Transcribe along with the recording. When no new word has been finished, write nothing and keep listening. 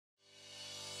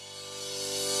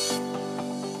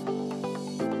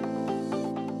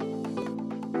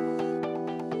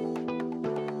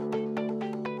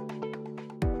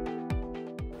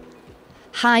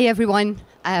Hi, everyone.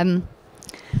 I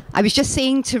was just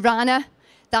saying to Rana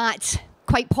that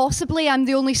quite possibly I'm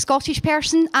the only Scottish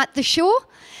person at the show.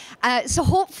 So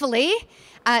hopefully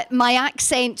my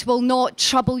accent will not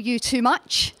trouble you too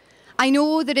much. I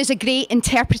know there is a great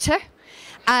interpreter.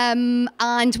 And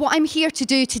what I'm here to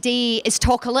do today is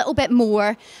talk a little bit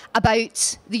more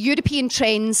about the European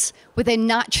trends within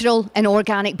natural and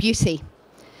organic beauty.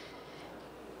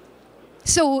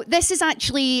 So this is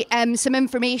actually some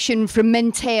information from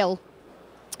Mintel.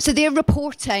 So they're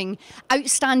reporting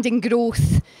outstanding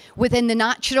growth within the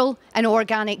natural and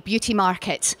organic beauty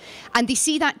market. And they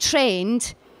see that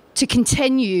trend to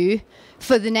continue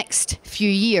for the next few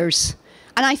years.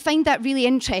 And I find that really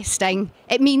interesting.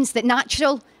 It means that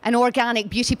natural and organic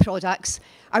beauty products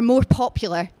are more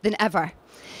popular than ever.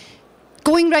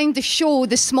 Going round the show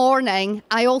this morning,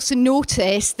 I also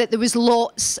noticed that there was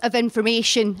lots of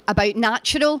information about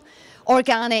natural,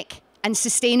 organic and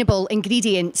sustainable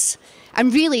ingredients.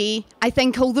 And really, I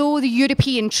think although the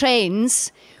European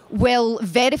trends will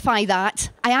verify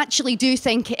that, I actually do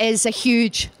think it is a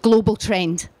huge global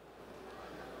trend.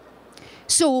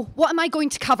 So what am I going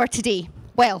to cover today?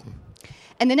 Well,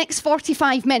 in the next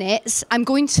 45 minutes, I'm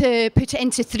going to put it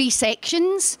into 3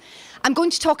 sections. I'm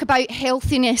going to talk about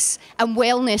healthiness and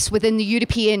wellness within the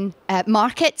European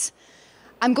market.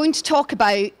 I'm going to talk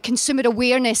about consumer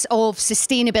awareness of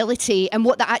sustainability and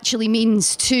what that actually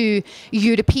means to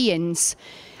Europeans.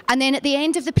 And then at the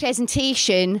end of the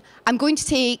presentation, I'm going to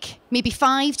take maybe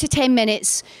 5 to 10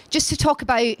 minutes just to talk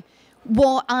about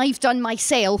what I've done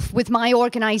myself with my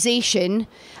organisation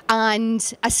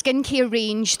and a skincare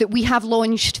range that we have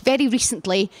launched very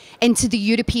recently into the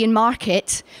European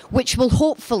market, which will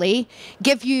hopefully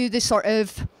give you the sort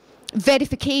of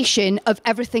verification of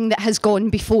everything that has gone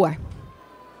before.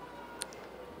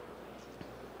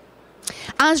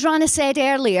 As Rana said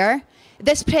earlier,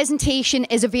 this presentation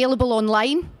is available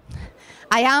online.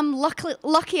 I am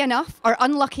lucky enough or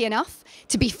unlucky enough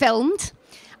to be filmed.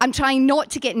 I'm trying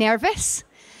not to get nervous.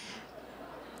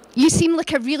 You seem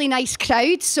like a really nice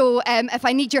crowd, so if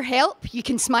I need your help, you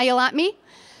can smile at me.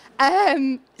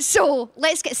 So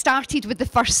let's get started with the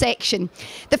first section.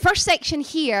 The first section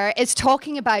here is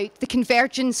talking about the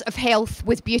convergence of health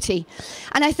with beauty.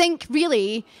 And I think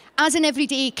really, as an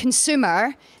everyday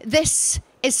consumer, this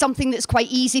is something that's quite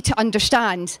easy to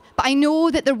understand. But I know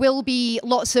that there will be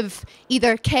lots of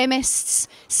either chemists,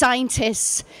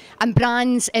 scientists and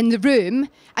brands in the room,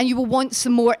 and you will want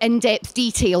some more in-depth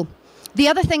detail. The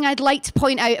other thing I'd like to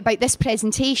point out about this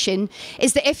presentation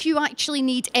is that if you actually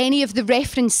need any of the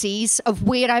references of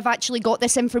where I've actually got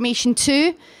this information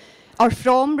to, or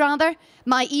from rather,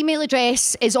 my email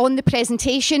address is on the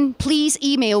presentation. Please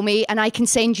email me and I can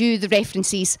send you the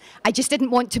references. I just didn't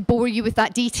want to bore you with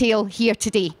that detail here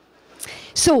today.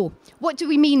 So, what do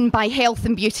we mean by health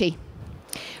and beauty?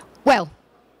 Well,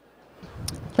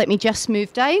 let me just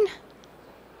move down.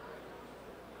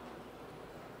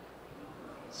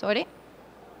 Sorry.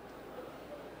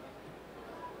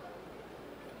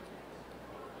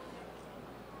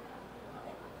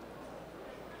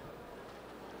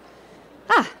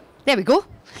 There we go.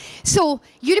 So,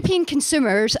 European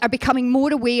consumers are becoming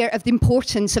more aware of the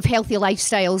importance of healthy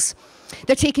lifestyles.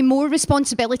 They're taking more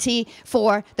responsibility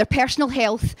for their personal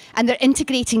health and they're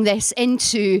integrating this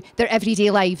into their everyday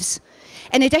lives.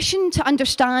 In addition to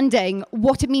understanding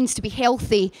what it means to be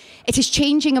healthy, it is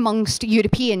changing amongst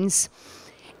Europeans.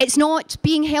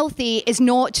 Being healthy is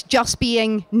not just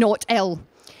being not ill.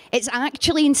 It's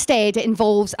actually instead, it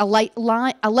involves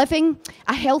living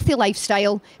a healthy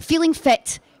lifestyle, feeling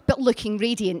fit, but looking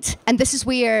radiant. And this is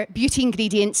where beauty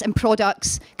ingredients and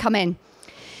products come in.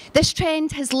 This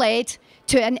trend has led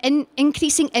to an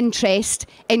increasing interest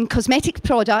in cosmetic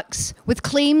products with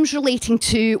claims relating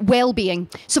to well-being.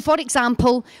 So for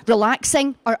example,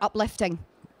 relaxing or uplifting.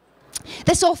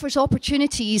 This offers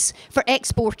opportunities for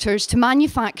exporters to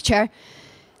manufacture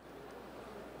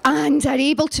and are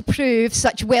able to prove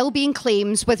such well-being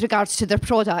claims with regards to their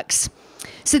products.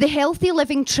 So the healthy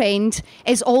living trend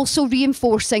is also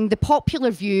reinforcing the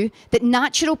popular view that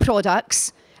natural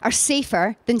products are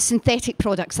safer than synthetic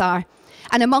products are.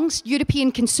 And amongst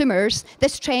European consumers,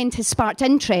 this trend has sparked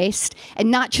interest in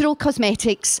natural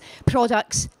cosmetics,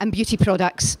 products and beauty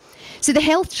products. So the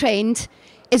health trend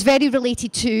is very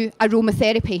related to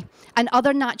aromatherapy and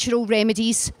other natural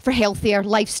remedies for healthier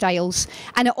lifestyles.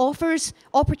 And it offers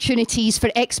opportunities for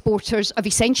exporters of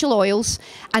essential oils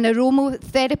and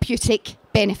aromatherapeutic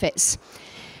benefits.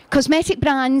 Cosmetic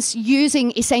brands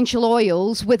using essential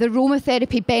oils with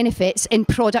aromatherapy benefits in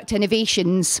product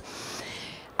innovations.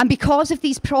 And because of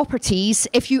these properties,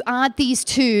 if you add these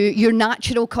to your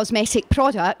natural cosmetic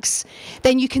products,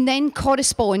 then you can then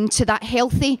correspond to that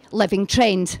healthy living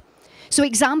trend. So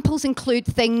examples include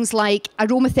things like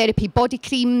aromatherapy body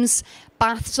creams,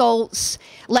 bath salts,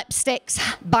 lipsticks,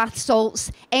 bath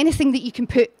salts, anything that you can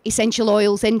put essential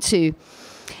oils into.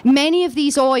 Many of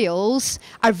these oils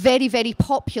are very, very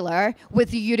popular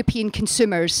with the European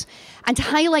consumers. And to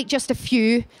highlight just a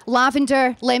few,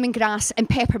 lavender, lemongrass and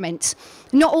peppermint.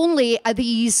 Not only are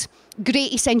these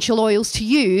great essential oils to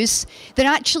use, they're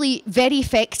actually very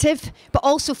effective, but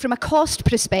also from a cost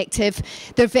perspective,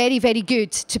 they're very, very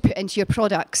good to put into your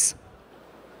products.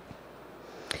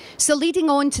 So leading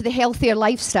on to the healthier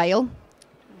lifestyle,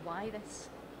 why this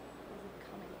isn't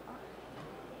coming up.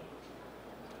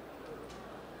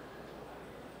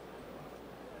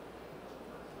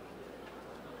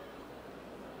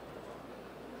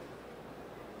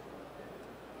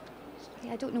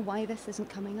 Sorry, I don't know why this isn't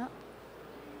coming up.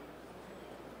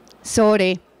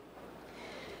 Sorry.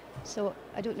 So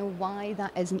I don't know why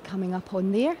that isn't coming up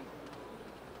on there.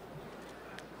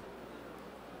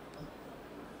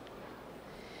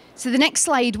 So the next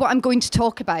slide, what I'm going to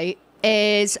talk about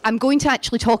is I'm going to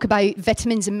actually talk about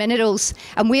vitamins and minerals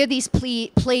and where these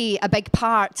play a big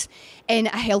part in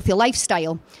a healthy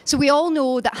lifestyle. So we all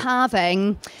know that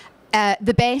having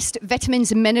the best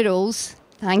vitamins and minerals,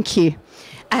 thank you,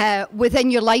 within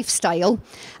your lifestyle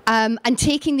and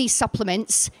taking these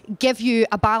supplements give you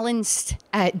a balanced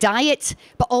diet,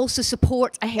 but also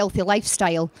support a healthy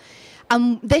lifestyle.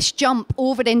 And this jump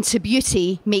over into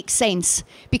beauty makes sense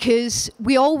because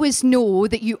we always know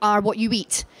that you are what you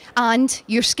eat, and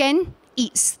your skin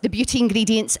eats the beauty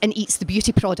ingredients and eats the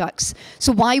beauty products.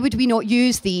 So why would we not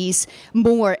use these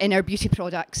more in our beauty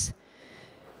products?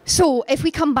 So if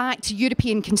we come back to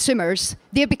European consumers,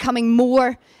 they're becoming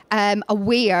more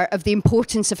aware of the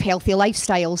importance of healthy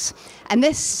lifestyles. And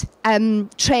this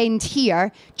trend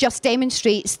here just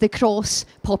demonstrates the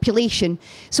cross-population.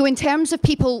 So in terms of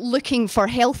people looking for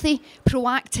healthy,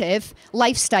 proactive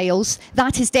lifestyles,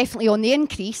 that is definitely on the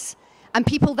increase. And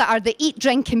people that are the eat,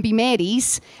 drink and be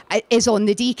merries is on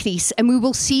the decrease. And we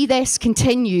will see this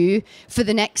continue for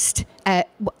the next,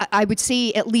 I would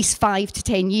say, at least 5 to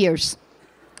 10 years.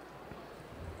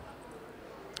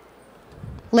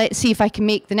 Let's see if I can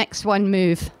make the next one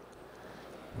move.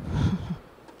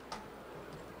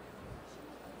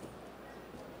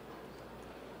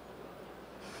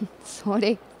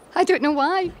 Sorry, I don't know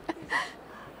why.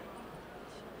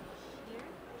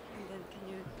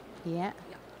 Yeah.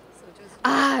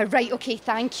 Ah, right, okay,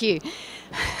 thank you.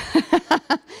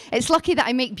 It's lucky that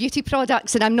I make beauty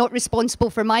products and I'm not responsible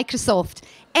for Microsoft.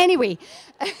 Anyway,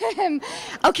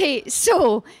 okay,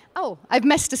 so, oh, I've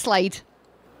missed a slide.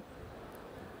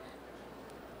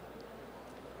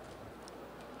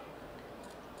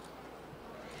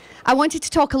 I wanted to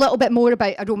talk a little bit more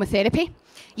about aromatherapy.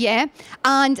 Yeah,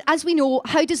 and as we know,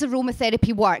 how does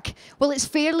aromatherapy work? Well, it's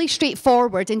fairly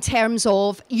straightforward in terms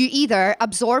of you either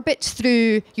absorb it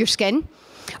through your skin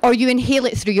or you inhale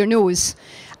it through your nose.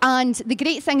 And the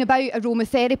great thing about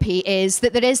aromatherapy is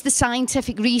that there is the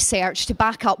scientific research to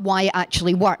back up why it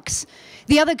actually works.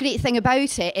 The other great thing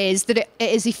about it is that it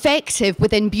is effective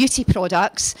within beauty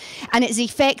products, and it's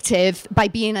effective by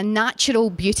being a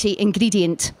natural beauty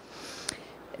ingredient.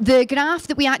 The graph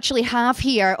that we actually have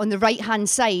here on the right-hand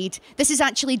side, this is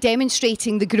actually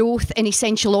demonstrating the growth in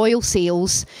essential oil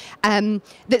sales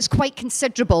that's quite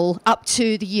considerable up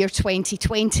to the year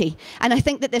 2020. And I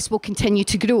think that this will continue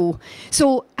to grow.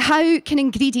 So how can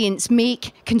ingredients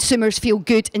make consumers feel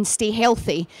good and stay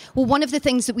healthy? Well, one of the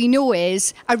things that we know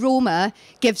is aroma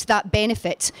gives that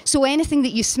benefit. So anything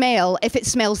that you smell, if it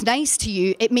smells nice to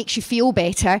you, it makes you feel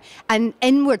better. And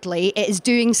inwardly, it is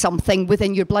doing something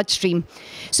within your bloodstream.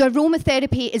 So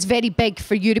aromatherapy is very big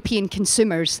for European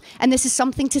consumers, and this is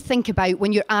something to think about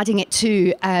when you're adding it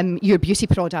to your beauty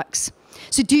products.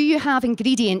 So do you have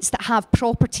ingredients that have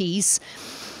properties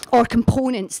or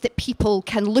components that people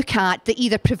can look at that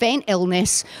either prevent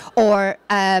illness or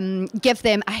give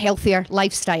them a healthier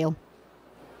lifestyle?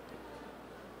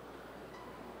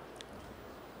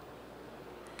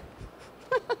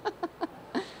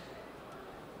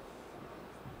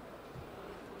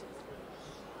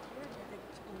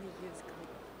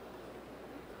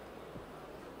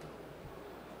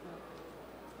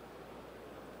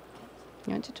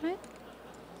 You want to try it?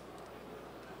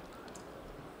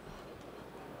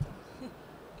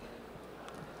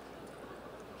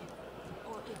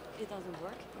 Or if it doesn't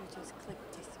work, you just click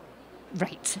this way.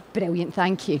 Right, brilliant,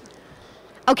 thank you.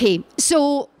 Okay,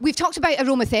 so we've talked about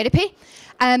aromatherapy.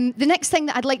 The next thing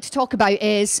that I'd like to talk about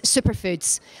is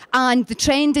superfoods and the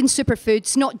trend in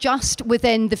superfoods, not just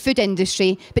within the food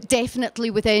industry, but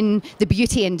definitely within the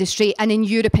beauty industry and in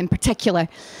Europe in particular.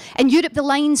 In Europe, the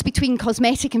lines between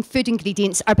cosmetic and food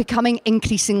ingredients are becoming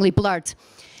increasingly blurred.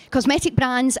 Cosmetic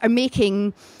brands are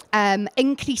making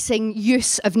increasing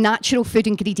use of natural food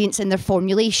ingredients in their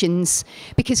formulations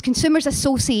because consumers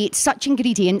associate such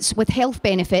ingredients with health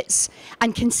benefits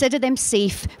and consider them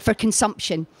safe for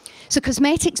consumption. So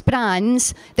cosmetics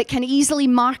brands that can easily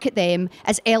market them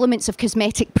as elements of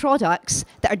cosmetic products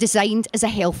that are designed as a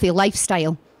healthy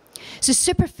lifestyle. So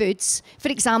superfoods, for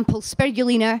example,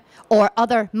 spirulina or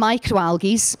other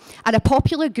microalgae, are a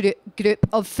popular group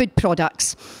of food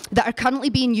products that are currently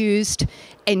being used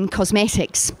in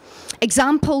cosmetics.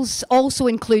 Examples also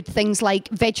include things like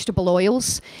vegetable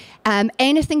oils,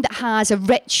 anything that has a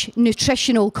rich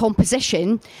nutritional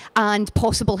composition and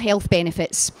possible health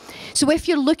benefits. So if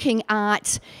you're looking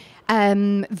at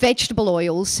vegetable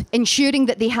oils, ensuring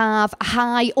that they have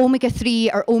high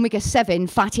omega-3 or omega-7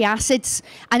 fatty acids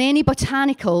and any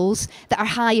botanicals that are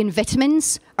high in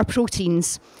vitamins or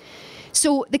proteins.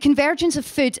 So the convergence of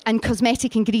food and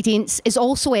cosmetic ingredients is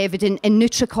also evident in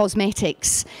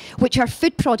nutricosmetics, which are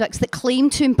food products that claim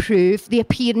to improve the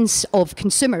appearance of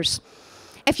consumers.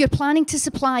 If you're planning to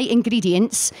supply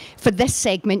ingredients for this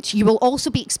segment, you will also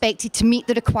be expected to meet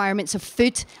the requirements of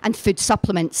food and food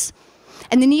supplements.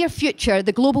 In the near future,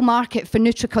 the global market for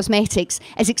nutricosmetics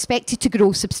is expected to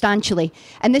grow substantially.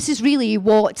 And this is really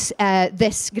what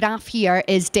this graph here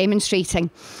is demonstrating.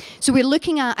 So we're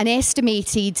looking at an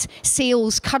estimated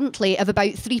sales currently of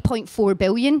about 3.4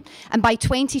 billion. And by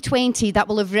 2020, that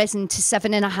will have risen to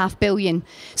 7.5 billion.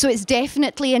 So it's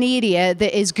definitely an area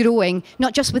that is growing,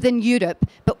 not just within Europe,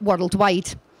 but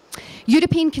worldwide.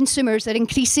 European consumers are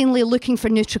increasingly looking for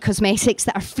nutricosmetics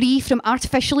that are free from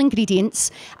artificial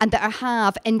ingredients and that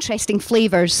have interesting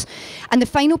flavours. And the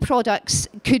final products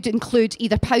could include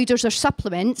either powders or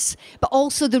supplements, but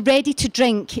also the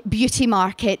ready-to-drink beauty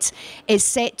market is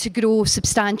set to grow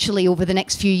substantially over the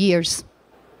next few years.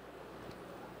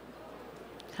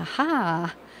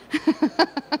 Aha!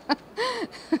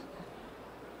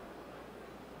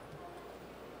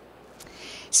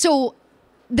 So,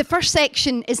 the first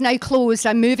section is now closed.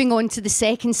 I'm moving on to the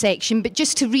second section. But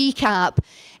just to recap,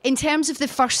 in terms of the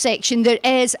first section, there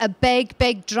is a big,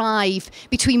 big drive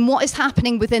between what is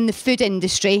happening within the food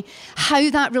industry, how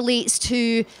that relates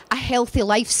to a healthy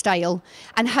lifestyle,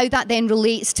 and how that then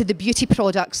relates to the beauty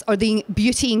products or the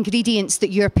beauty ingredients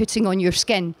that you're putting on your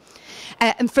skin.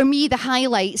 And for me, the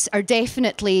highlights are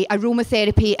definitely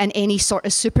aromatherapy and any sort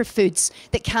of superfoods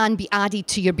that can be added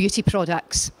to your beauty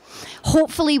products.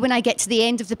 Hopefully, when I get to the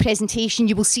end of the presentation,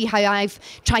 you will see how I've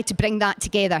tried to bring that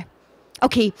together.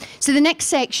 Okay, so the next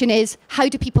section is how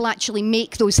do people actually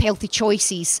make those healthy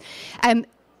choices?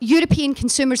 European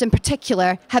consumers in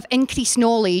particular have increased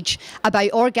knowledge about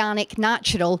organic,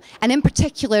 natural, and in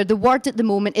particular, the word at the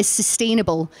moment is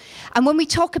sustainable. And when we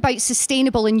talk about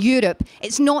sustainable in Europe,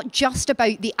 it's not just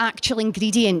about the actual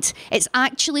ingredient. It's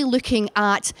actually looking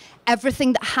at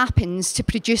everything that happens to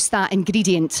produce that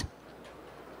ingredient.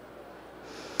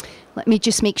 Let me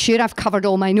just make sure I've covered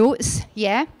all my notes.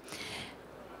 Yeah.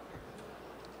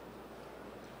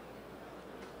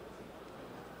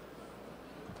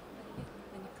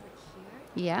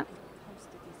 Yeah.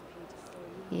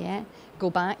 Yeah. Go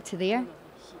back to there.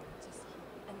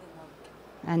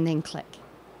 And then click.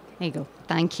 There you go.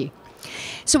 Thank you.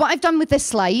 So what I've done with this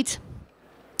slide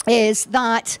is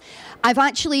that I've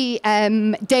actually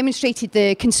demonstrated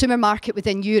the consumer market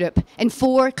within Europe in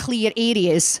 4 clear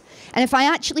areas. And if I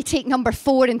actually take number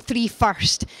 4 and 3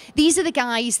 first, these are the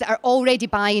guys that are already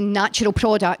buying natural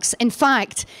products. In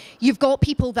fact, you've got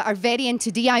people that are very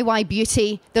into DIY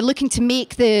beauty. They're looking to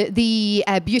make the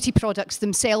beauty products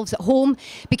themselves at home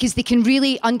because they can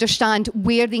really understand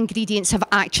where the ingredients have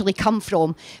actually come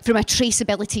from a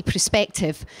traceability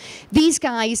perspective. These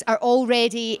guys are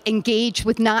already engaged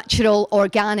with natural,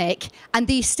 organic, and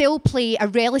they still play a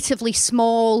relatively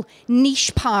small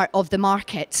niche part of the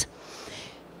market.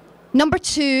 Number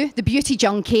 2, the beauty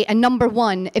junkie, and number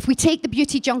 1, if we take the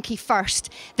beauty junkie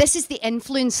first, this is the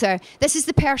influencer. This is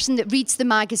the person that reads the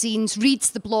magazines, reads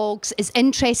the blogs, is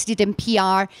interested in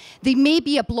PR. They may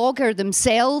be a blogger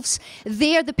themselves.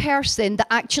 They're the person that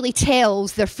actually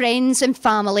tells their friends and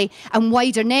family and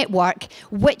wider network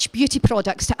which beauty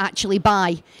products to actually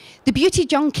buy. The beauty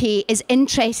junkie is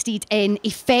interested in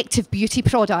effective beauty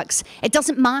products. It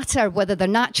doesn't matter whether they're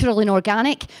natural and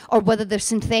organic or whether they're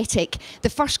synthetic. The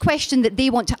first question question that they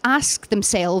want to ask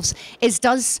themselves is,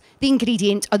 does the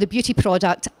ingredient or the beauty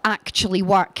product actually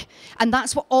work? And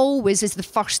that's what always is the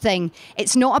first thing.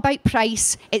 It's not about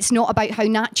price, it's not about how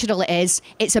natural it is,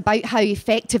 it's about how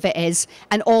effective it is,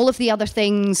 and all of the other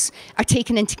things are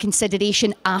taken into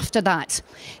consideration after that.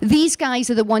 These guys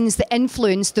are the ones that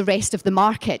influence the rest of the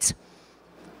market.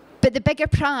 But the bigger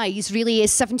prize really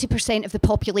is 70% of the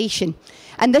population.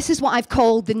 And this is what I've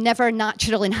called the never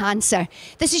natural enhancer.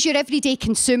 This is your everyday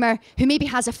consumer who maybe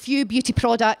has a few beauty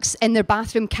products in their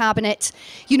bathroom cabinet.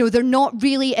 You know, they're not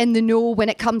really in the know when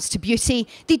it comes to beauty.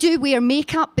 They do wear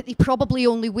makeup, but they probably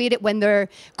only wear it when they're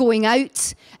going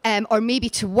out or maybe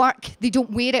to work. They don't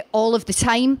wear it all of the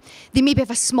time. They maybe have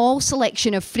a small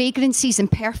selection of fragrances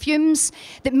and perfumes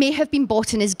that may have been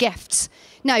bought in as gifts.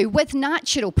 Now, with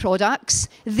natural products,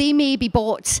 they may be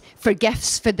bought for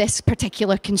gifts for this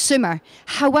particular consumer.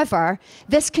 However,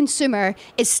 this consumer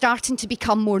is starting to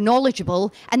become more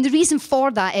knowledgeable, and the reason for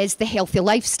that is the healthy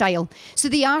lifestyle. So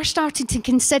they are starting to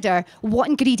consider what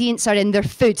ingredients are in their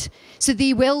food. So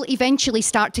they will eventually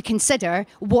start to consider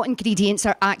what ingredients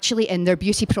are actually in their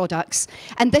beauty products.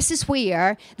 And this is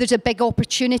where there's a big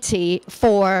opportunity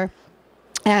for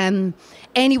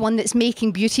anyone that's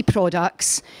making beauty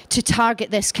products to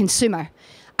target this consumer.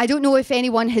 I don't know if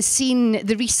anyone has seen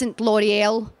the recent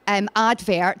L'Oreal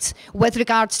advert with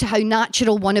regards to how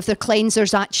natural one of their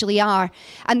cleansers actually are.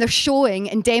 And they're showing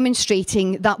and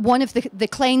demonstrating that one of the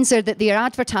cleanser that they are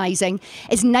advertising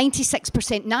is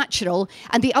 96% natural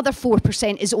and the other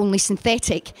 4% is only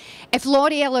synthetic. If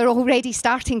L'Oreal are already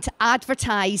starting to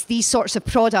advertise these sorts of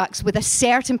products with a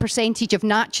certain percentage of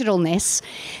naturalness,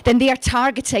 then they are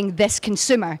targeting this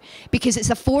consumer because it's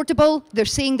affordable, they're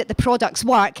saying that the products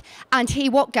work, and hey,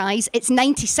 what guys, it's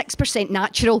 96%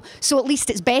 natural, so at least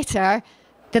it's better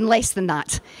than less than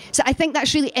that. So I think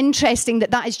that's really interesting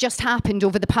that that has just happened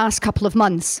over the past couple of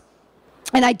months.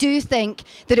 And I do think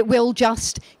that it will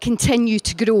just continue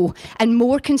to grow, and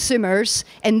more consumers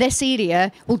in this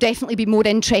area will definitely be more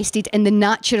interested in the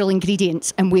natural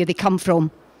ingredients and where they come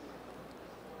from.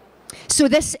 So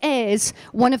this is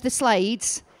one of the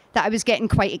slides that I was getting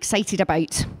quite excited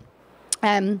about.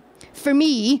 For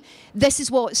me, this is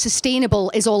what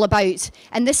sustainable is all about.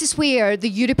 And this is where the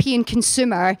European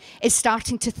consumer is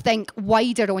starting to think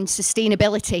wider on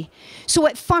sustainability. So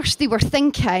at first they were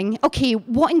thinking, okay,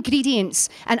 what ingredients,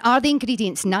 and are the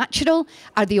ingredients natural?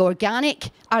 Are they organic?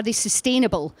 Are they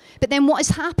sustainable? But then what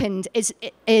has happened is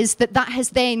that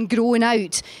has then grown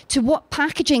out to what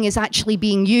packaging is actually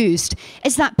being used.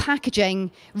 Is that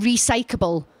packaging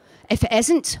recyclable? If it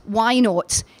isn't, why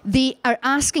not? They are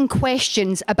asking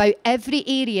questions about every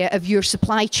area of your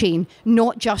supply chain,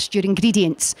 not just your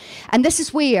ingredients. And this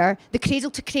is where the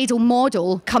cradle-to-cradle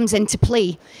model comes into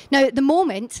play. Now, at the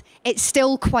moment, it's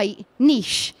still quite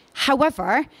niche.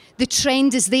 However, the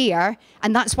trend is there,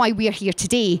 and that's why we're here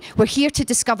today. We're here to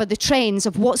discover the trends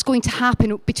of what's going to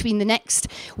happen between the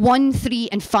next 1, 3,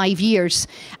 and 5 years.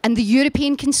 And the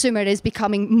European consumer is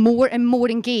becoming more and more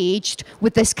engaged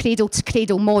with this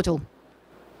cradle-to-cradle model.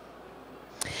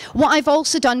 What I've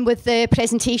also done with the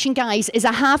presentation, guys, is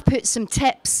I have put some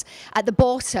tips at the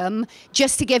bottom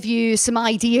just to give you some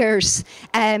ideas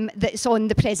that's on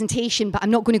the presentation, but I'm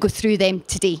not going to go through them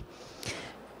today.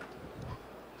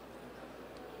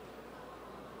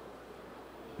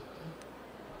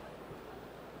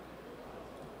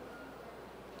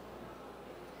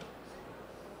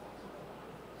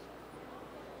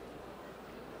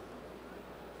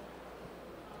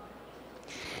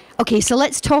 Okay, so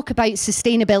let's talk about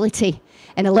sustainability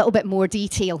in a little bit more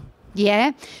detail.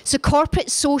 Yeah? So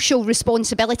corporate social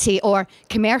responsibility, or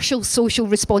commercial social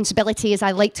responsibility as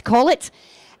I like to call it,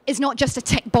 is not just a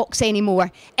tick box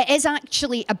anymore. It is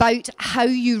actually about how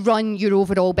you run your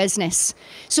overall business.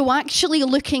 So actually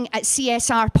looking at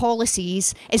CSR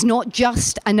policies is not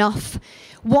just enough.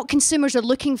 What consumers are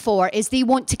looking for is they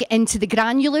want to get into the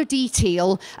granular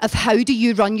detail of how do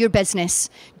you run your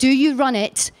business. Do you run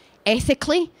it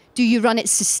ethically? Do you run it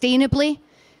sustainably?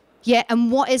 Yeah, and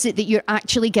what is it that you're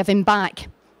actually giving back?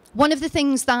 One of the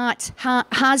things that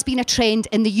has been a trend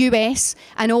in the US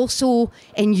and also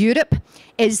in Europe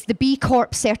is the B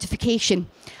Corp certification.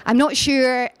 I'm not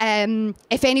sure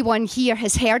if anyone here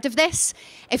has heard of this.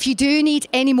 If you do need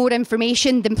any more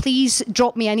information, then please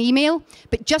drop me an email.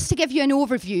 But just to give you an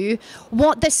overview,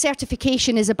 what this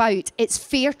certification is about, it's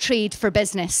fair trade for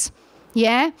business.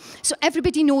 Yeah? So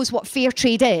everybody knows what fair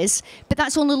trade is, but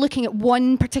that's only looking at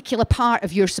one particular part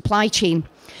of your supply chain.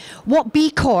 What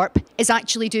B Corp is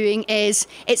actually doing is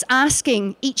it's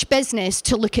asking each business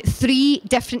to look at 3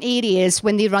 different areas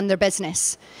when they run their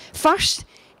business. First,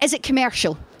 is it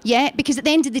commercial? Yeah, because at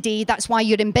the end of the day, that's why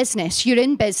you're in business. You're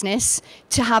in business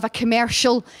to have a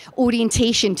commercial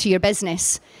orientation to your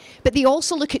business. But they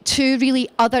also look at two really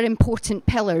other important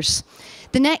pillars.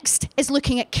 The next is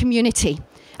looking at community.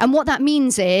 And what that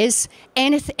means is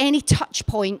any touch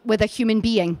point with a human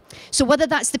being. So whether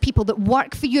that's the people that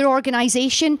work for your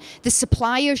organisation, the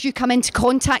suppliers you come into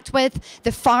contact with,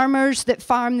 the farmers that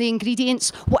farm the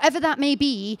ingredients, whatever that may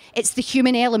be, it's the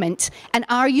human element. And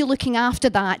are you looking after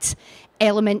that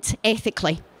element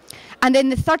ethically? And then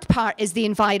the third part is the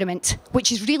environment,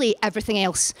 which is really everything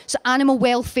else. So animal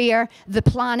welfare, the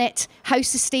planet, how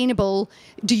sustainable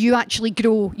do you actually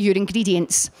grow your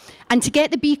ingredients? And to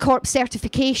get the B Corp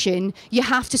certification, you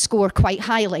have to score quite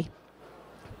highly.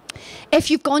 If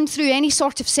you've gone through any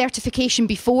sort of certification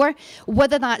before,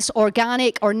 whether that's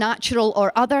organic or natural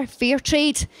or other, fair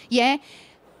trade, yeah,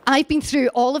 I've been through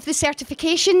all of the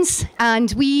certifications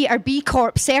and we are B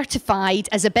Corp certified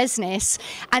as a business,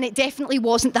 and it definitely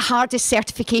wasn't the hardest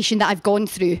certification that I've gone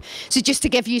through. So just to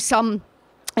give you some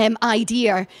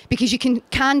idea, because you can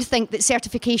think that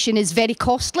certification is very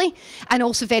costly and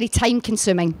also very time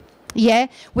consuming. Yeah,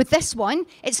 with this one,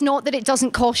 it's not that it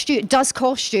doesn't cost you, it does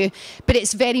cost you, but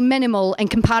it's very minimal in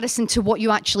comparison to what you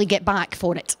actually get back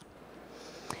for it.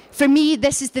 For me,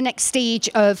 this is the next stage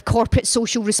of corporate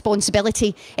social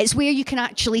responsibility. It's where you can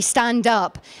actually stand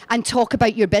up and talk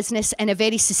about your business in a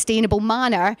very sustainable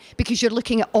manner because you're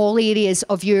looking at all areas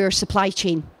of your supply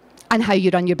chain and how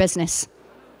you run your business.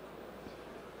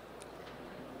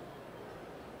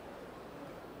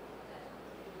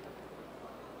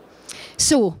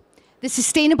 So, the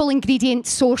sustainable ingredient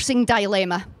sourcing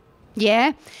dilemma.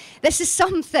 Yeah, this is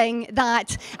something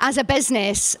that as a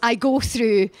business I go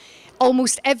through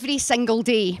almost every single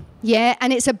day, yeah,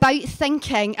 and it's about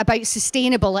thinking about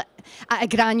sustainable at a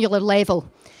granular level.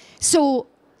 So,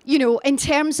 you know, in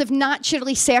terms of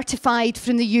naturally certified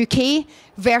from the UK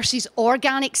versus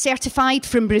organic certified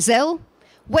from Brazil,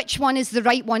 which one is the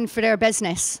right one for our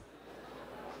business?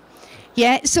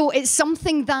 Yeah, so it's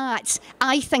something that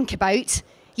I think about,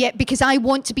 yeah, because I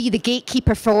want to be the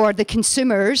gatekeeper for the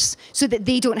consumers so that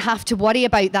they don't have to worry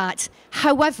about that.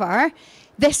 However,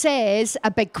 this is a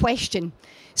big question.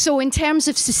 So in terms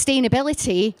of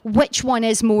sustainability, which one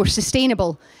is more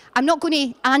sustainable? I'm not going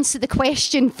to answer the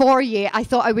question for you. I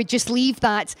thought I would just leave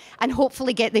that and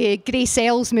hopefully get the grey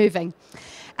cells moving.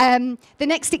 The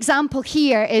next example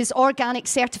here is organic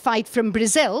certified from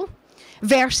Brazil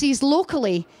versus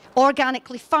locally,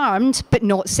 organically farmed but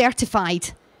not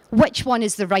certified. Which one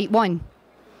is the right one?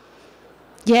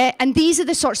 Yeah, and these are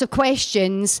the sorts of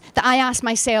questions that I ask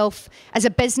myself as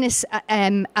a business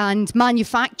and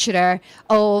manufacturer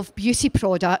of beauty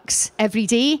products every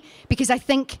day, because I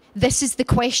think this is the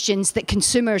questions that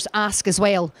consumers ask as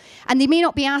well. And they may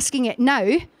not be asking it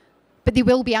now, but they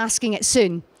will be asking it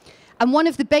soon. And one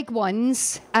of the big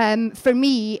ones for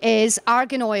me is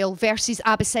argan oil versus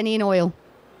Abyssinian oil.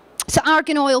 So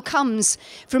argan oil comes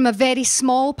from a very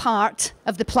small part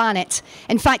of the planet.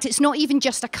 In fact, it's not even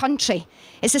just a country.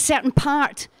 It's a certain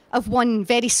part of one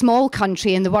very small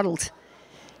country in the world.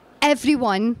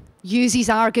 Everyone uses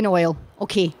argan oil.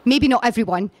 Okay, maybe not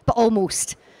everyone, but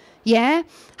almost. Yeah?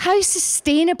 How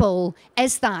sustainable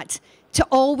is that to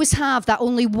always have that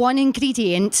only one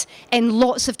ingredient in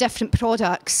lots of different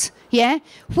products? Yeah?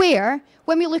 Where,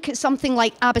 when we look at something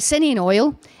like Abyssinian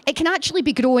oil, it can actually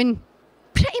be grown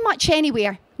pretty much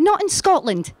anywhere, not in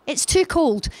Scotland. It's too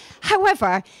cold.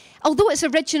 However, although it's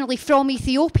originally from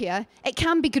Ethiopia, it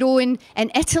can be grown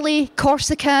in Italy,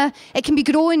 Corsica. It can be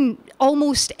grown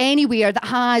almost anywhere that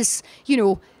has, you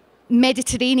know,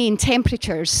 Mediterranean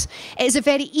temperatures. It is a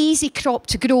very easy crop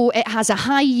to grow. It has a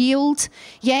high yield.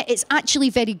 Yeah, it's actually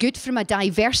very good from a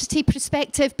diversity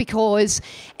perspective because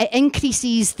it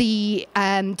increases the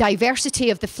diversity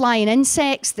of the flying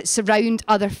insects that surround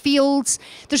other fields.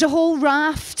 There's a whole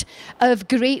raft of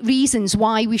great reasons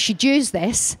why we should use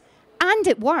this, and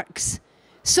it works.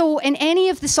 So in any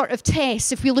of the sort of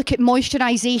tests, if we look at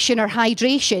moisturisation or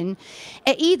hydration,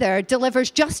 it either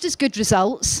delivers just as good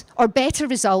results or better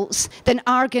results than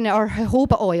argan or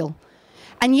jojoba oil.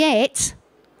 And yet,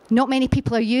 not many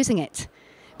people are using it.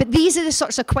 But these are the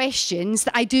sorts of questions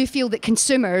that I do feel that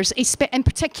consumers, in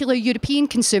particular European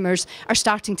consumers, are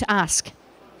starting to ask.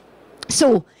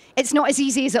 So it's not as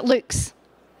easy as it looks.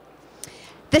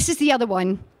 This is the other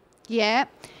one. Yeah.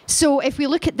 So if we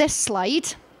look at this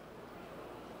slide,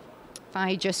 if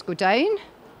I just go down,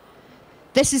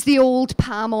 this is the old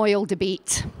palm oil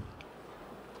debate.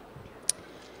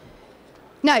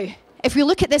 Now, if we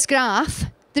look at this graph,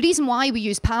 the reason why we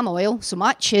use palm oil so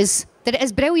much is that it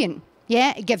is brilliant.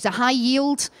 Yeah, it gives a high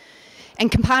yield. In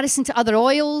comparison to other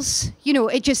oils, you know,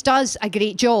 it just does a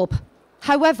great job.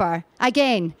 However,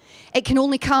 again, it can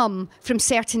only come from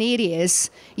certain areas,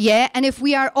 yeah? And if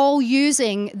we are all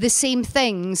using the same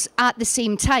things at the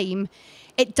same time,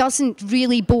 it doesn't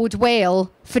really bode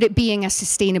well for it being a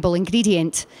sustainable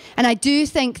ingredient. And I do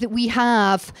think that we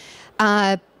have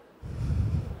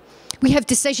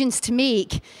decisions to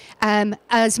make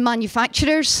as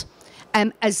manufacturers,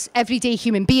 as everyday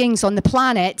human beings on the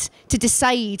planet, to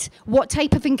decide what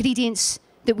type of ingredients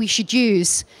that we should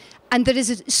use. And there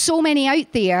is so many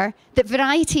out there that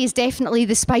variety is definitely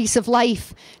the spice of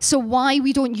life. So why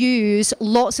we don't use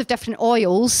lots of different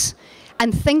oils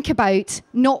and think about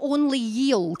not only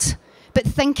yield, but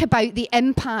think about the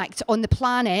impact on the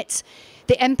planet,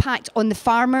 the impact on the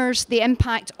farmers, the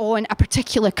impact on a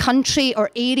particular country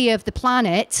or area of the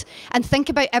planet, and think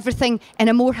about everything in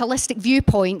a more holistic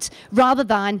viewpoint rather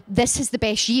than this is the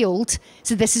best yield,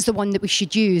 so this is the one that we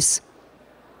should use.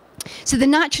 So the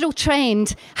natural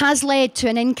trend has led to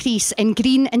an increase in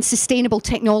green and sustainable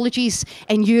technologies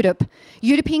in Europe.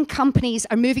 European companies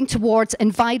are moving towards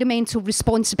environmental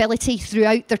responsibility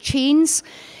throughout their chains,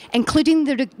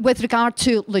 including with regard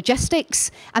to logistics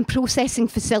and processing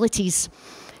facilities.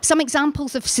 Some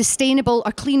examples of sustainable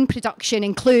or clean production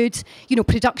include, you know,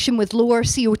 production with lower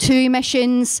CO2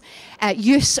 emissions,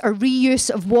 use or reuse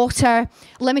of water,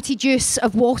 limited use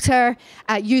of water,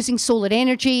 using solar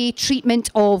energy,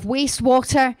 treatment of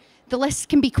wastewater. The list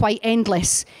can be quite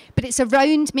endless, but it's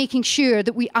around making sure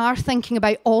that we are thinking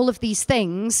about all of these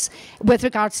things with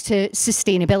regards to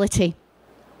sustainability.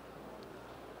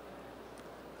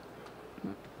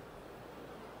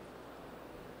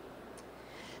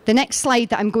 The next slide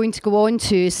that I'm going to go on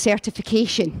to is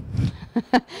certification.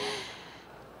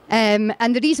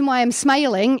 And the reason why I'm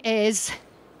smiling is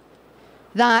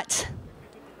that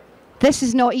this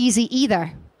is not easy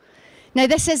either. Now,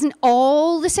 this isn't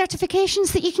all the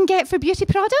certifications that you can get for beauty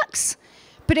products,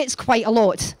 but it's quite a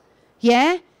lot,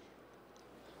 yeah?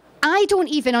 I don't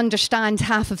even understand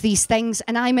half of these things,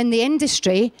 and I'm in the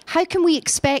industry. How can we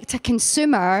expect a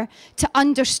consumer to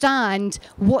understand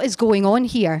what is going on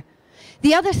here?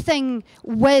 The other thing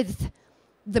with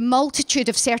the multitude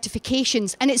of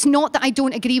certifications, and it's not that I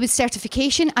don't agree with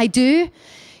certification, I do,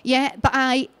 yeah,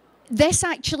 but this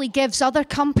actually gives other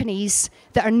companies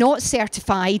that are not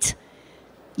certified,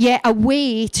 yeah, a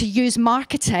way to use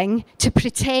marketing to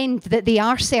pretend that they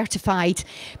are certified,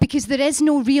 because there is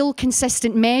no real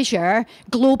consistent measure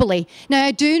globally. Now,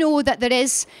 I do know that there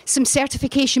is some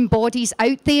certification bodies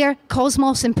out there,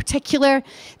 Cosmos in particular,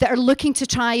 that are looking to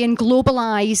try and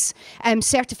globalise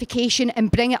certification and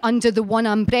bring it under the one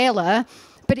umbrella,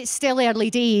 but it's still early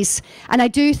days. And I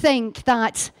do think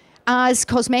that as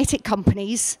cosmetic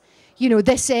companies, you know,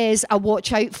 this is a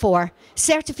watch out for.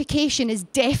 Certification is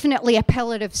definitely a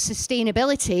pillar of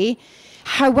sustainability.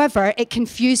 However, it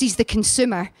confuses the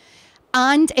consumer.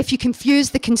 And if you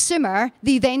confuse the consumer,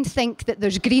 they then think that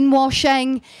there's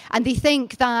greenwashing, and they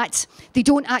think that they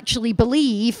don't actually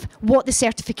believe what the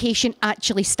certification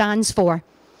actually stands for.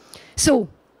 So,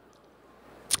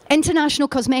 international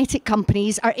cosmetic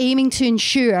companies are aiming to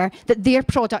ensure that their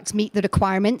products meet the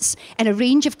requirements in a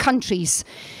range of countries.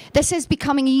 This is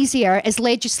becoming easier as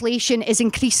legislation is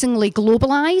increasingly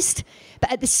globalised,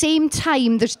 but at the same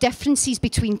time, there's differences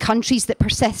between countries that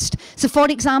persist. So, for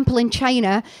example, in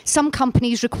China, some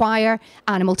companies require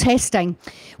animal testing,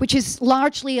 which is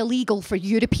largely illegal for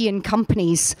European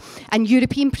companies and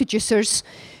European producers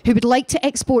who would like to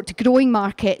export to growing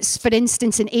markets, for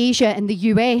instance in Asia and the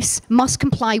US, must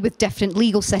comply with different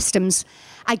legal systems.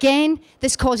 Again,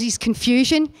 this causes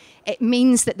confusion. It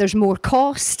means that there's more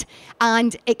cost,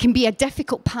 and it can be a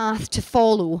difficult path to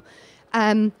follow.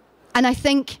 And I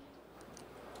think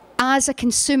as a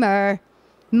consumer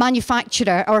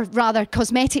manufacturer, or rather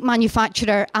cosmetic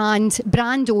manufacturer and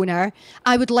brand owner,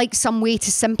 I would like some way to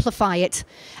simplify it.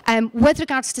 With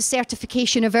regards to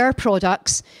certification of our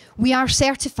products, we are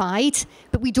certified,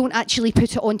 but we don't actually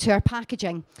put it onto our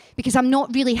packaging, because I'm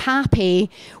not really happy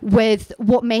with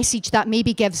what message that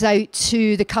maybe gives out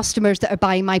to the customers that are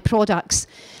buying my products.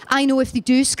 I know if they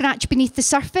do scratch beneath the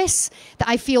surface, that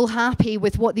I feel happy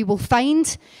with what they will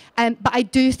find, but I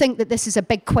do think that this is a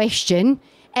big question.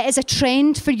 It is a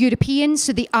trend for Europeans,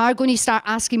 so they are going to start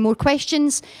asking more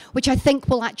questions, which I think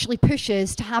will actually push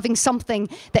us to having something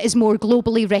that is more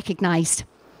globally recognised.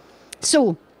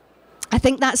 So, I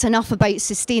think that's enough about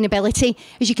sustainability.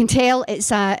 As you can tell, it's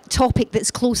a topic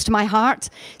that's close to my heart.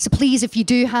 So please, if you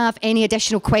do have any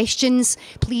additional questions,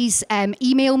 please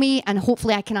email me and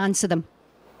hopefully I can answer them.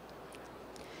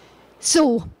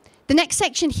 So, the next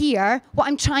section here, what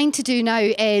I'm trying to do now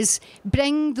is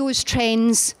bring those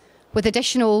trends with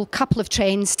additional couple of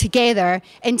trends together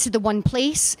into the one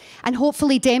place and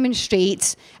hopefully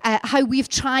demonstrate how we've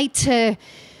tried to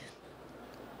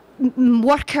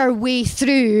work our way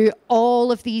through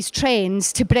all of these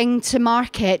trends to bring to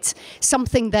market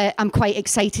something that I'm quite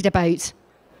excited about.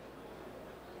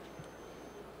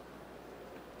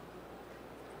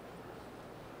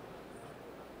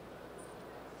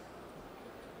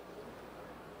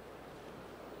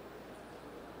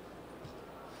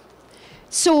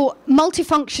 So,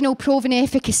 multifunctional proven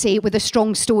efficacy with a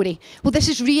strong story. Well, this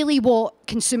is really what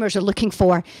consumers are looking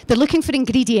for. They're looking for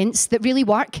ingredients that really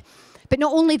work. But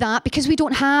not only that, because we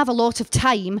don't have a lot of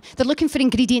time, they're looking for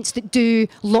ingredients that do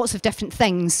lots of different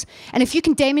things. And if you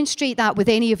can demonstrate that with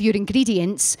any of your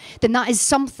ingredients, then that is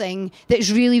something that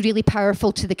is really, really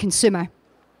powerful to the consumer.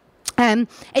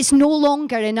 It's no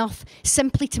longer enough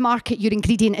simply to market your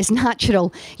ingredient as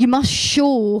natural. You must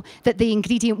show that the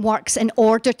ingredient works in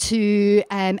order to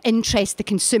interest the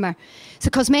consumer.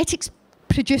 So cosmetics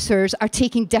producers are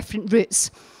taking different routes.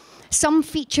 Some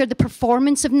feature the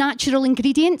performance of natural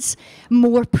ingredients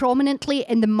more prominently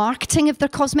in the marketing of their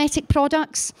cosmetic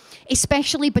products,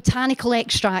 especially botanical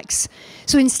extracts.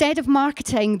 So instead of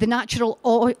marketing the natural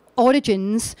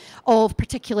origins of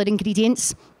particular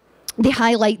ingredients, they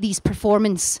highlight these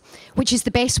performance, which is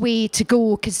the best way to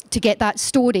go to get that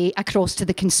story across to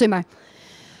the consumer.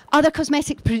 Other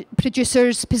cosmetic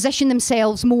producers position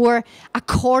themselves more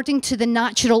according to the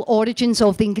natural origins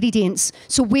of the ingredients.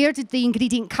 So where did the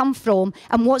ingredient come from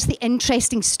and what's the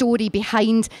interesting story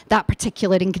behind that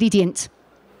particular ingredient?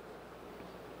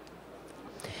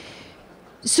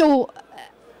 So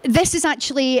this is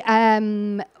actually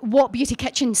what Beauty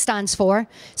Kitchen stands for.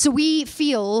 So we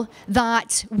feel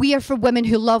that we are for women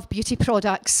who love beauty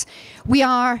products. We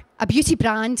are a beauty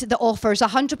brand that offers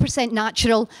 100%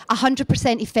 natural,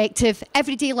 100% effective,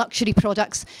 everyday luxury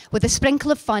products with a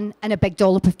sprinkle of fun and a big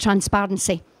dollop of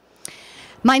transparency.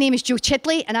 My name is Jo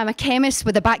Chidley and I'm a chemist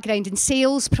with a background in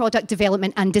sales, product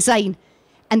development and design.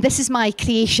 And this is my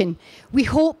creation. We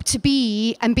hope to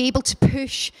be able to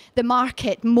push the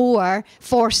market more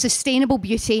for sustainable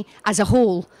beauty as a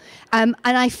whole. And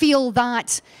I feel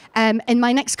that in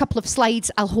my next couple of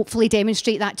slides, I'll hopefully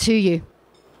demonstrate that to you.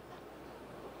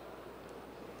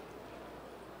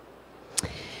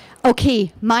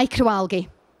 Okay, microalgae.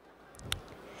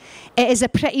 It is a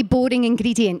pretty boring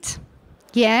ingredient.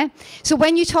 Yeah? So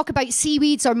when you talk about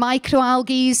seaweeds or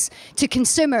microalgae to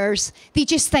consumers, they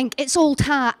just think, it's old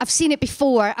hat, I've seen it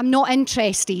before, I'm not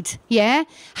interested. Yeah?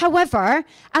 However,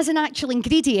 as an actual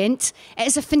ingredient, it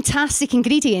is a fantastic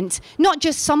ingredient. Not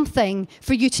just something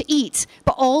for you to eat,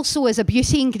 but also as a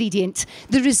beauty ingredient.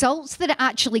 The results that it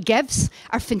actually gives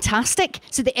are fantastic,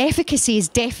 so the efficacy is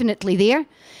definitely there.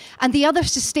 And the other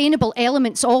sustainable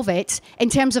elements of it, in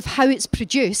terms of how it's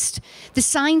produced, the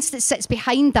science that sits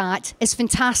behind that is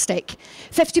fantastic.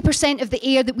 50% of the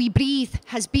air that we breathe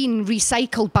has been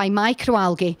recycled by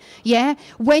microalgae. Yeah?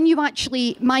 When you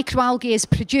actually, microalgae is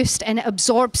produced and it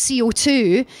absorbs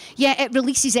CO2, yeah, it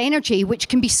releases energy, which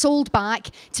can be sold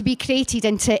back to be created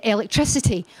into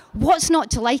electricity. What's not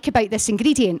to like about this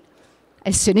ingredient?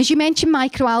 As soon as you mention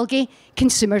microalgae,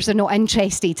 consumers are not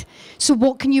interested. So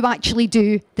what can you actually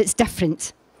do that's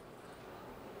different?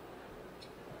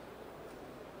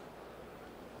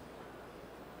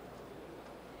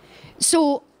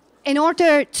 So in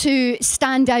order to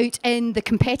stand out in the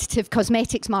competitive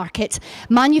cosmetics market,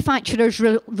 manufacturers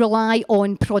rely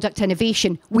on product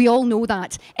innovation. We all know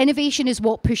that. Innovation is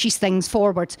what pushes things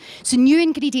forward. So new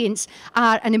ingredients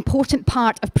are an important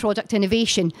part of product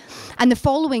innovation. And the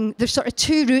following, there's sort of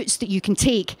two routes that you can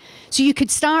take. So you could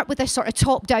start with a sort of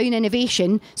top-down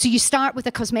innovation. So you start with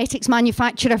a cosmetics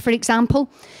manufacturer, for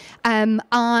example,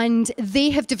 and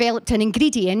they have developed an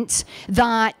ingredient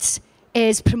that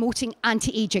is promoting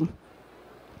anti-aging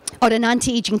or an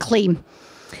anti-aging claim.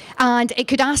 And it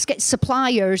could ask its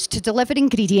suppliers to deliver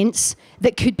ingredients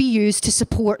that could be used to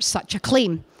support such a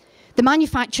claim. The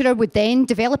manufacturer would then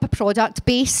develop a product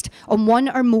based on one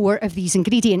or more of these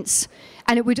ingredients,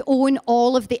 and it would own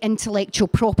all of the intellectual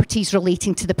properties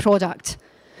relating to the product.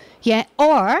 Yeah,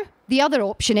 or the other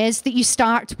option is that you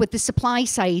start with the supply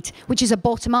side, which is a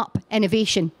bottom-up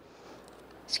innovation.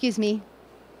 Excuse me.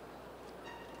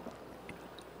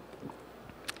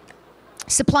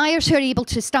 Suppliers who are able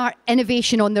to start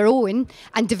innovation on their own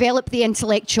and develop the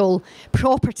intellectual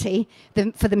property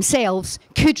for themselves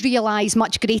could realise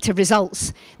much greater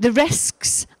results. The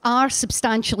risks are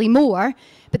substantially more,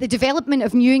 but the development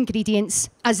of new ingredients,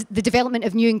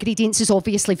 is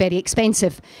obviously very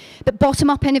expensive. But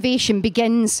bottom-up innovation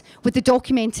begins with the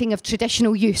documenting of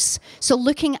traditional use. So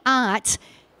looking at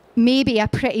maybe a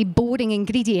pretty boring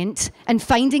ingredient and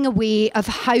finding a way of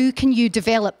how can you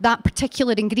develop that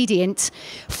particular ingredient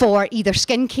for either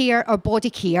skincare or body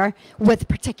care with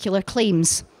particular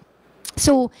claims.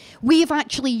 So we've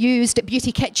actually used at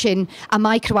Beauty Kitchen a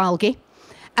microalgae,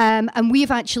 and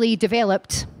we've actually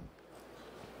developed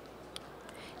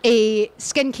a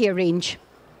skincare range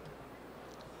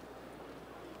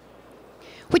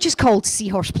which is called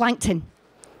seahorse plankton.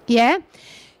 Yeah?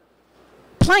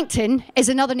 Plankton is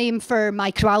another name for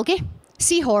microalgae.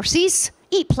 Seahorses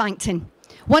eat plankton.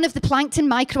 One of the plankton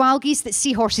microalgae that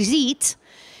seahorses eat,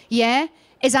 yeah,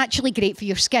 is actually great for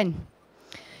your skin.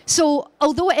 So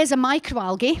although it is a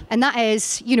microalgae, and that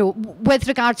is, you know, with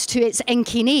regards to its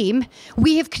inky name,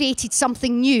 we have created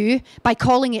something new by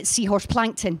calling it seahorse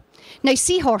plankton. Now,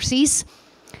 seahorses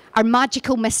are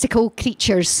magical, mystical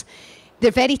creatures. They're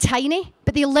very tiny,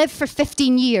 but they live for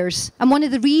 15 years. And one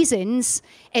of the reasons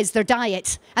is their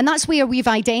diet. And that's where we've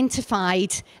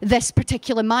identified this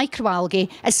particular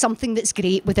microalgae as something that's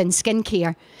great within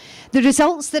skincare. The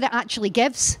results that it actually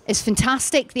gives is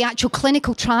fantastic. The actual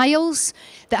clinical trials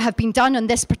that have been done on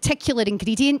this particular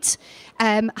ingredient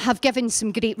have given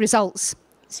some great results.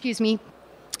 Excuse me.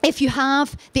 If you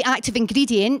have the active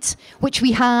ingredient, which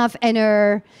we have in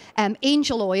our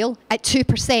angel oil at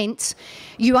 2%,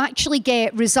 you actually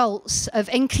get results of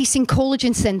increasing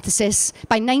collagen synthesis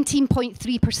by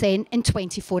 19.3% in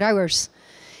 24 hours.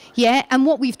 Yeah, and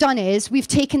what we've done is we've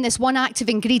taken this one active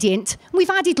ingredient, we've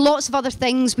added lots of other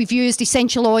things, we've used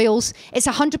essential oils, it's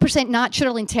 100%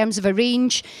 natural in terms of a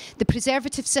range. The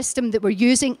preservative system that we're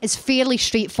using is fairly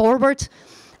straightforward.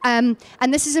 And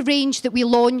this is a range that we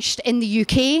launched in the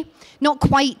UK, not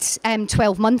quite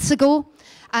 12 months ago.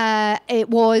 It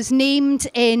was named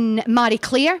in Marie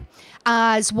Claire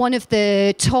as one of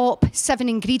the top 7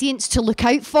 ingredients to look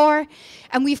out for.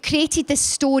 And we've created this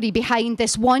story behind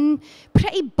this one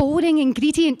pretty boring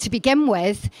ingredient to begin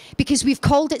with, because we've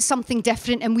called it something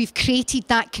different and we've created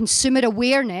that consumer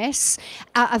awareness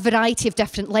at a variety of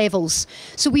different levels.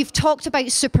 So we've talked about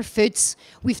superfoods,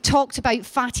 we've talked about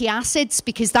fatty acids,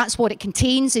 because that's what it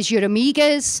contains, is your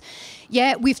omegas.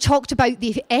 Yeah, we've talked about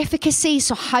the efficacy,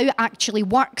 so how it actually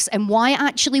works and why it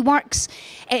actually works.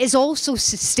 It is also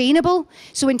sustainable.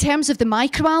 So in terms of the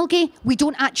microalgae, we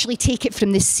don't actually take it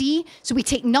from the sea, so we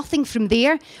take nothing from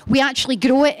there. We actually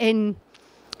grow it in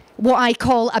what I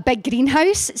call a big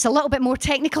greenhouse. It's a little bit more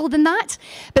technical than that,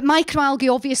 but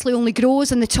microalgae obviously only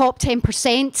grows in the top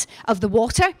 10% of the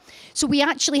water. So we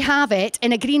actually have it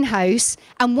in a greenhouse,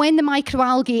 and when the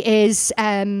microalgae is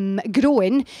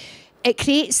growing, it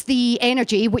creates the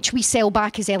energy which we sell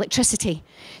back as electricity.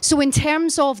 So in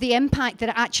terms of the impact that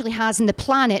it actually has on the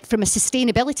planet from a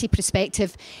sustainability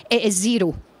perspective, it is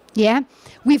zero. Yeah,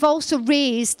 we've also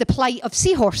raised the plight of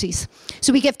seahorses.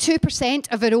 So we give 2%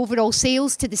 of our overall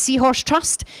sales to the Seahorse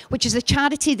Trust, which is a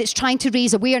charity that's trying to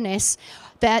raise awareness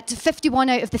that 51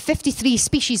 out of the 53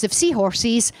 species of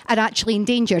seahorses are actually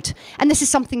endangered. And this is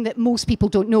something that most people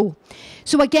don't know.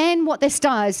 So again, what this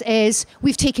does is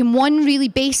we've taken one really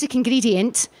basic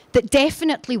ingredient that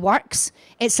definitely works,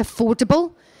 it's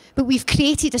affordable, but we've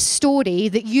created a story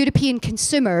that European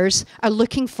consumers are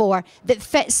looking for that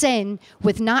fits in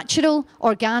with natural,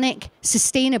 organic,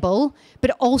 sustainable,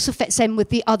 but it also fits in with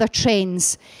the other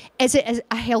trends. Is it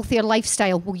a healthier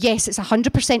lifestyle? Well, yes, it's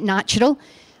 100% natural,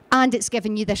 and it's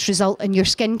giving you this result in your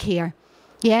skincare.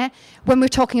 Yeah? When we're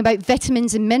talking about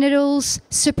vitamins and minerals,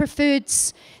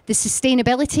 superfoods, the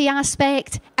sustainability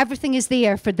aspect, everything is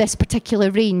there for this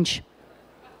particular range.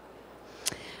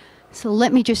 So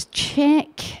let me just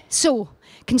check. So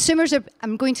consumers are,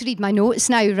 I'm going to read my notes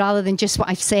now rather than just what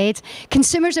I've said.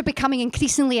 Consumers are becoming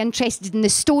increasingly interested in the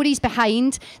stories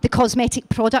behind the cosmetic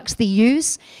products they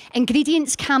use.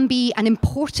 Ingredients can be an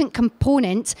important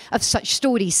component of such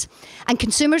stories. And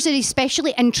consumers are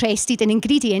especially interested in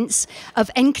ingredients of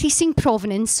increasing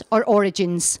provenance or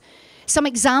origins. Some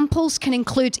examples can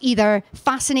include either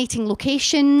fascinating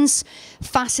locations,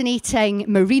 fascinating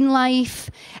marine life,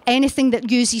 anything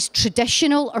that uses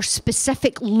traditional or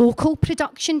specific local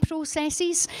production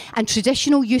processes and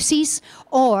traditional uses,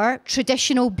 or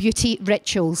traditional beauty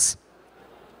rituals.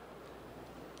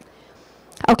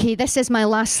 Okay, this is my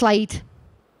last slide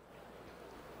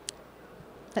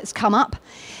that's come up.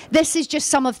 This is just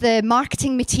some of the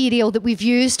marketing material that we've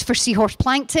used for Seahorse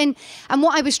Plankton. And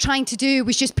what I was trying to do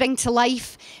was just bring to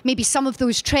life maybe some of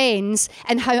those trends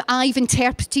and how I've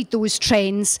interpreted those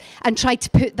trends and tried to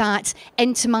put that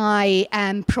into my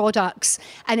products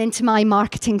and into my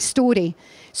marketing story.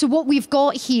 So what we've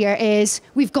got here is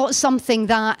we've got something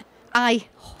that I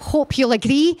hope you'll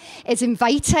agree is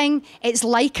inviting, it's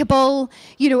likable,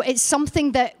 you know, it's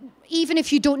something that even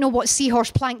if you don't know what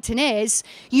seahorse plankton is,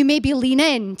 you maybe lean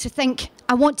in to think,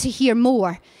 I want to hear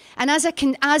more. And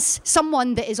as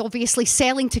someone that is obviously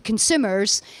selling to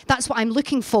consumers, that's what I'm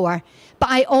looking for. But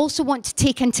I also want to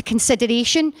take into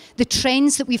consideration the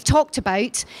trends that we've talked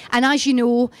about. And as you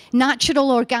know,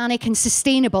 natural, organic and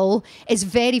sustainable is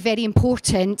very, very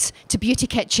important to Beauty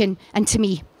Kitchen and to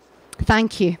me.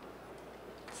 Thank you.